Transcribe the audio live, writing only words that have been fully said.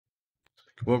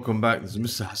Welcome back. This is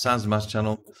Mr. Hassan's Maths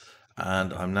channel,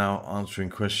 and I'm now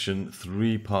answering question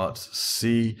 3, part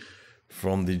C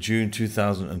from the June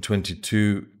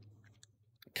 2022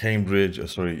 Cambridge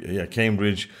 0580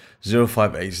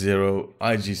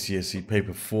 IGCSE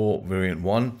paper 4 variant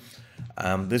 1.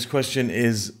 This question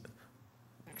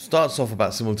starts off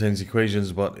about simultaneous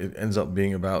equations, but it ends up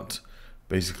being about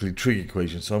basically trig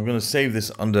equations. So I'm going to save this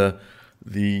under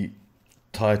the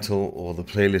title or the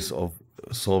playlist of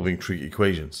solving trig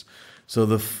equations. So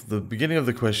the beginning of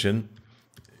the question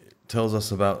tells us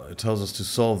to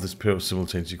solve this pair of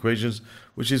simultaneous equations,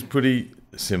 which is pretty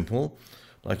simple.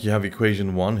 Like you have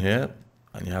equation 1 here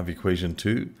and you have equation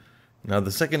 2. Now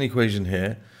the second equation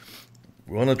here,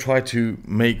 we want to try to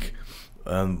make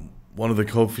one of the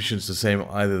coefficients the same,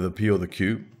 either the p or the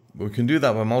q. But we can do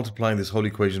that by multiplying this whole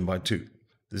equation by 2.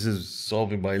 This is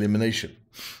solving by elimination.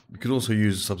 We could also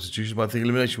use substitution, but I think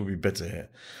elimination would be better here.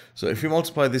 So if we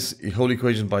multiply this whole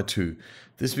equation by 2,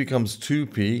 this becomes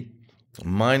 2p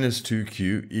minus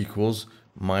 2q equals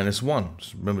minus 1.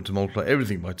 Just remember to multiply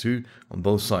everything by 2 on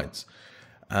both sides.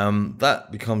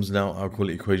 That becomes now, I'll call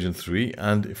it equation 3.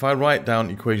 And if I write down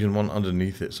equation 1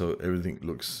 underneath it, so everything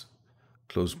looks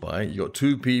close by, you got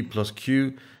 2p plus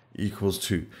q equals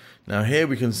 2. Now here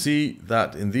we can see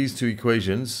that in these two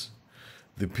equations,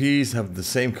 the p's have the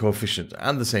same coefficient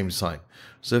and the same sign.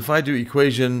 So if I do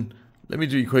let me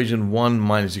do equation 1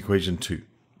 minus equation 3,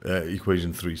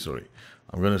 sorry.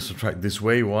 I'm going to subtract this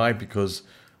way. Why? Because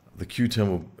the q term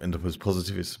will end up as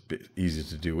positive. It's a bit easier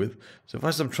to deal with. So if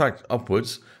I subtract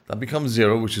upwards, that becomes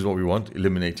 0, which is what we want,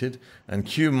 eliminated. And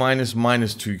q minus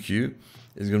 2q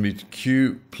is going to be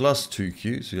q plus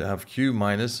 2q. So you have q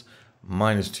minus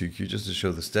 2q, just to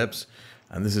show the steps.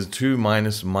 And this is 2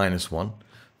 minus 1.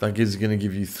 That is going to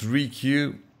give you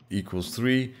 3q equals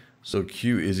 3. So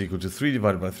q is equal to 3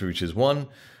 divided by 3, which is 1.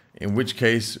 In which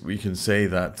case, we can say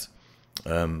that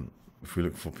if we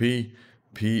look for p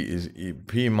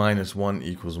minus 1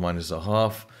 equals minus a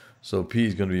half. So p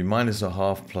is going to be minus a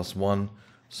half plus 1.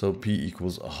 So p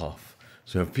equals a half.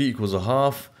 So you have p equals a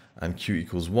half and q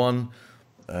equals 1.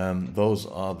 Those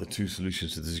are the two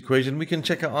solutions to this equation. We can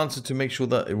check our answer to make sure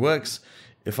that it works.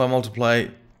 If I multiply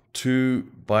 2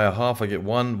 by a half, I get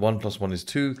 1. 1 plus 1 is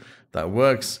 2. That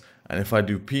works. And if I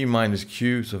do p minus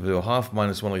q, so if I do a half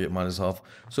minus 1, I get minus half.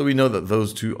 So we know that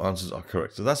those two answers are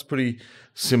correct. So that's pretty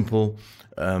simple,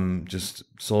 just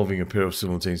solving a pair of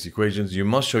simultaneous equations. You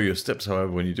must show your steps,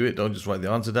 however, when you do it. Don't just write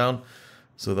the answer down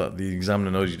so that the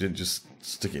examiner knows you didn't just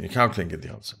stick it in your calculator and get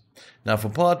the answer. Now for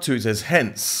part 2, it says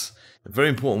hence. A very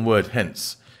important word,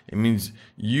 hence. It means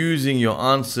using your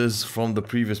answers from the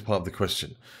previous part of the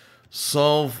question.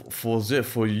 Solve for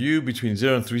u between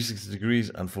 0 and 360 degrees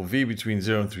and for v between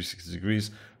 0 and 360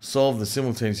 degrees. Solve the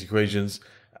simultaneous equations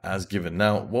as given.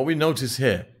 Now, what we notice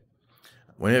here,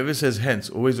 whenever it says hence,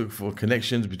 always look for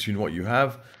connections between what you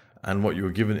have and what you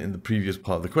were given in the previous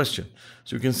part of the question.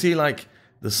 So you can see like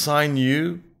the sine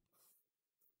u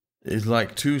is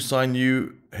like 2 sine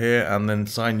u here and then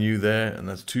sine u there, and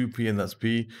that's 2p and that's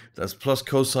p. That's plus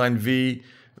cosine v,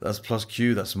 that's plus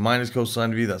q, that's minus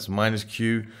cosine v, that's minus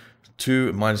q. 2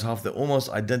 and minus half, they're almost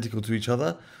identical to each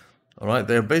other. All right,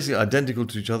 they're basically identical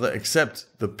to each other, except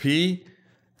the p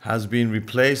has been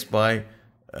replaced by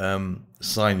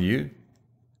sine u,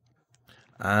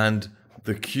 and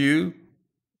the q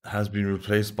has been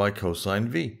replaced by cosine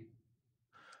v.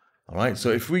 All right, so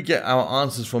if we get our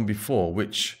answers from before,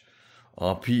 which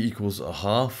are p equals a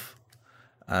half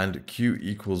and q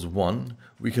equals 1,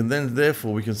 we can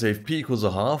say if p equals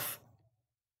a half,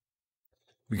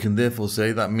 we can therefore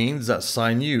say that means that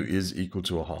sine u is equal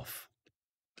to a half.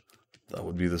 That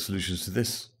would be the solutions to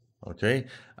this. Okay,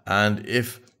 and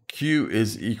if q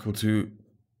is equal to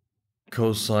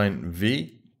cosine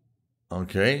v,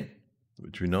 okay,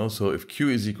 which we know, so if q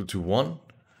is equal to 1,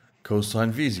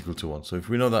 cosine v is equal to 1. So if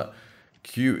we know that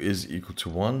q is equal to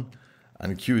 1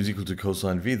 and q is equal to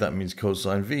cosine v, that means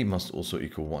cosine v must also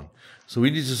equal 1. So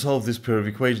we need to solve this pair of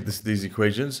equations, these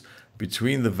equations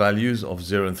between the values of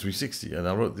 0 and 360. And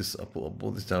I brought this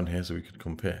down here so we could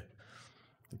compare.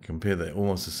 They're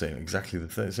almost the same, exactly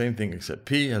the same thing, except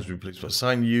p has replaced by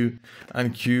sine u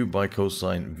and q by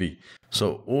cosine v.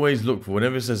 So always look for,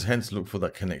 whenever it says hence, look for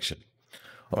that connection.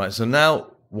 All right, so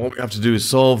now what we have to do is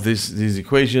solve these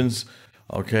equations,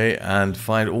 okay, and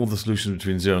find all the solutions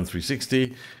between 0 and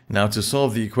 360. Now to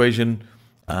solve the equation,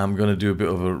 I'm going to do a bit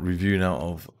of a review now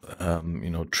of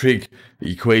trig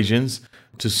equations.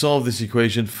 To solve this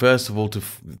equation, first of all,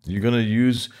 you're going to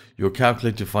use your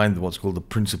calculator to find what's called the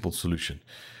principal solution.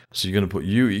 So you're going to put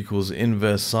u equals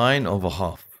inverse sine of a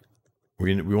half.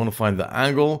 We want to find the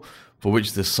angle for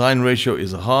which the sine ratio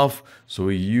is a half. So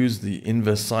we use the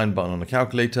inverse sine button on the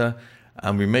calculator,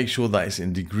 and we make sure that it's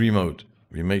in degree mode.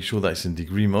 We make sure that it's in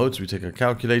degree mode. So we take a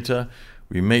calculator,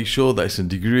 we make sure that it's in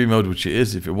degree mode, which it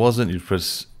is. If it wasn't, you'd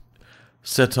press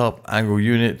setup, angle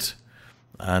unit,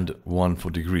 and 1 for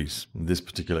degrees in this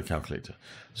particular calculator.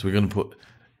 So we're going to put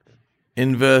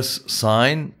inverse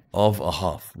sine of a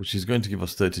half, which is going to give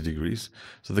us 30 degrees.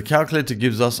 So the calculator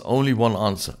gives us only one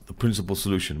answer, the principal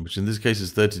solution, which in this case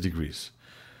is 30 degrees.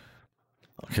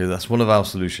 Okay, that's one of our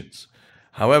solutions.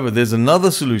 However, there's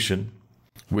another solution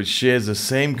which shares the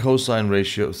same cosine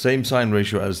ratio, same sine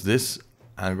ratio as this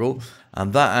angle,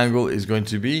 and that angle is going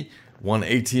to be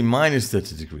 180 minus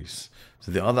 30 degrees.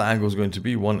 So the other angle is going to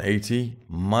be 180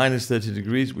 minus 30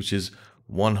 degrees, which is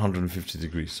 150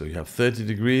 degrees. So you have 30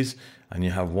 degrees and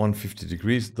you have 150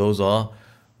 degrees. Those are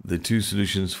the two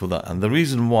solutions for that. And the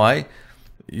reason why,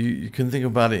 you can think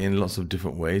about it in lots of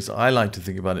different ways. I like to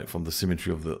think about it from the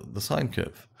symmetry of the sine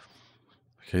curve.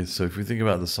 Okay, so if we think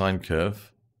about the sine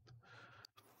curve,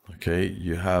 okay,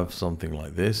 you have something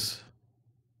like this.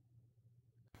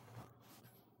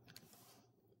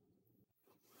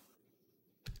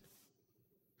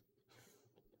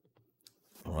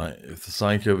 All right, if the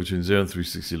sine curve between 0 and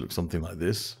 360 looks something like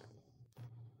this.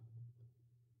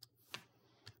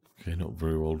 Okay, not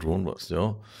very well drawn, but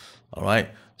still. All right,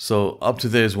 so up to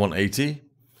there is 180.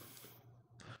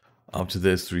 Up to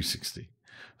there is 360.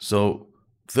 So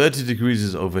 30 degrees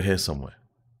is over here somewhere.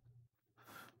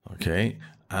 Okay,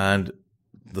 and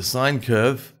the sine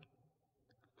curve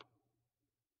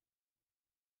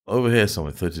over here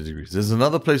somewhere, 30 degrees. There's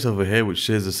another place over here which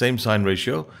shares the same sine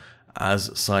ratio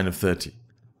as sine of 30.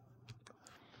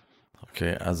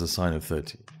 Okay, as a sine of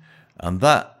 30. And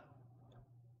that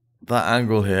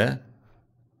angle here,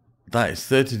 that is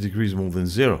 30 degrees more than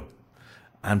 0.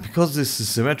 And because this is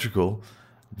symmetrical,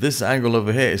 this angle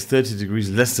over here is 30 degrees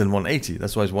less than 180.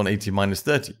 That's why it's 180 minus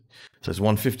 30. So it's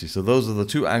 150. So those are the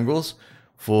two angles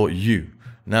for U.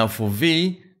 Now for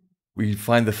V, we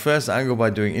find the first angle by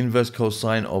doing inverse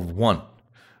cosine of 1.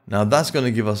 Now that's going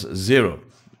to give us 0,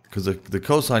 because the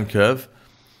cosine curve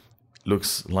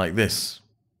looks like this.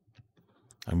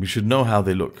 And we should know how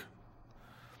they look.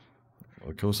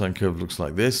 A cosine curve looks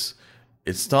like this.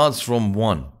 It starts from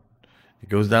 1. It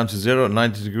goes down to 0 at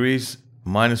 90 degrees,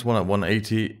 minus 1 at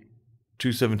 180,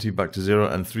 270 back to 0,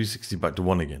 and 360 back to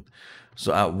 1 again.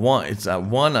 So at 1, it's at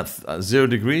 1 at 0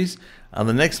 degrees, and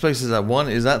the next place is at 1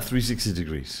 is at 360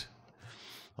 degrees.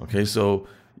 Okay, so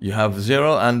you have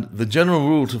 0, and the general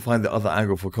rule to find the other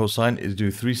angle for cosine is do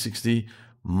 360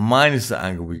 minus the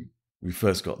angle we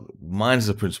first got, minus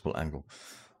the principal angle,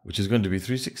 which is going to be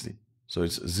 360. So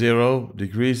it's 0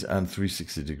 degrees and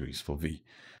 360 degrees for V.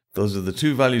 Those are the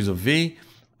two values of V,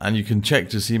 and you can check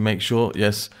to see, make sure,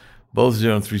 yes, both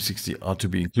 0 and 360 are to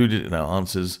be included in our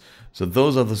answers. So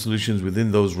those are the solutions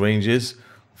within those ranges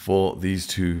for these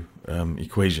two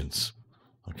equations.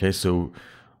 Okay, so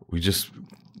we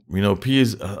know P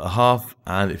is a half,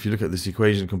 and if you look at this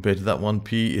equation compared to that one,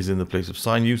 P is in the place of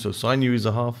sine U, so sine U is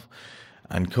a half,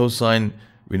 and cosine,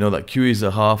 we know that Q is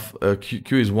a half,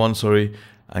 Q is 1, sorry,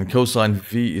 and cosine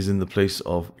V is in the place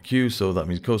of Q, so that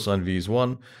means cosine V is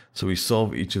 1. So we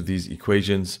solve each of these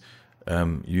equations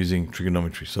using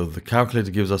trigonometry. So the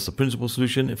calculator gives us the principal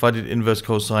solution. If I did inverse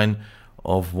cosine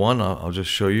of 1, I'll just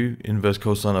show you. Inverse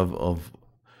cosine of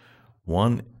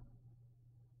 1,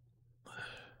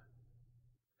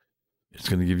 it's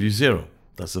going to give you 0.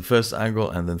 That's the first angle,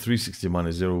 and then 360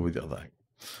 minus 0 with the other angle.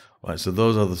 All right, so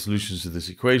those are the solutions to this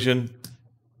equation.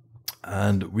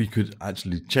 And we could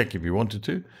actually check if we wanted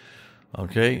to,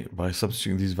 okay, by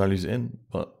substituting these values in.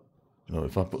 But you know,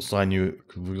 if I put sine U,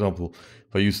 for example,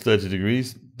 if I use 30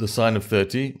 degrees, the sine of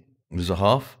 30 is a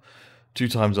half. 2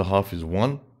 times a half is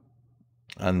 1,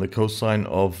 and the cosine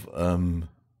of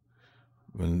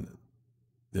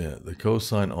the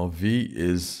cosine of V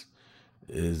is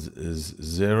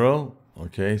 0.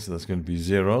 Okay, so that's going to be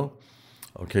 0.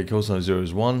 Okay, cosine of 0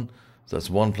 is 1, so that's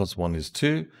 1 plus 1 is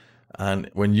 2. And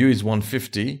when U is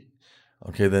 150,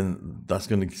 okay, then that's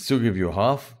going to still give you a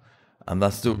half, and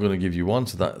that's still going to give you 1,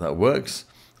 so that works.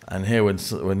 And here,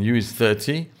 when U is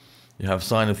 30, you have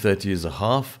sine of 30 is a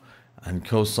half, and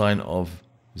cosine of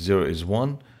 0 is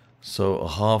 1. So a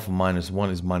half minus 1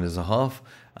 is minus a half,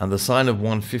 and the sine of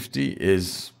 150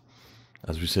 is,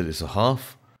 as we said, it's a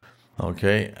half.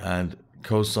 Okay, and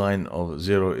cosine of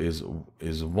 0 is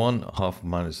 1. Half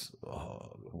minus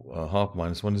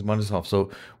 1 is minus half. So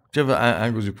whichever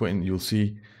angles you put in, you'll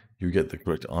see you get the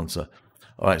correct answer.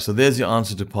 All right, so there's your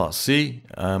answer to part C.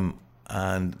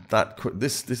 And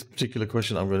this particular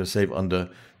question I'm going to save under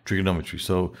trigonometry.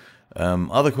 So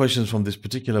other questions from this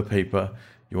particular paper,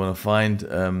 you want to find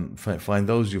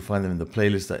those, you'll find them in the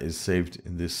playlist that is saved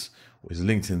in this, or is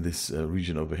linked in this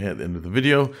region over here at the end of the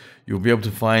video. You'll be able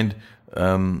to find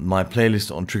my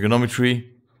playlist on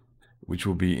trigonometry, which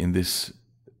will be in this,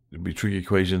 it'll be trig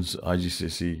equations,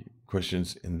 IGCSE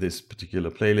questions in this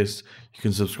particular playlist. You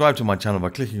can subscribe to my channel by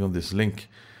clicking on this link,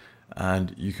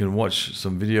 and you can watch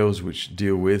some videos which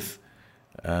deal with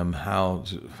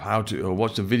watch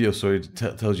the video, sorry,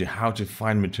 tells you how to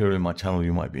find material in my channel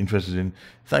you might be interested in.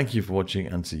 Thank you for watching,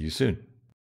 and see you soon.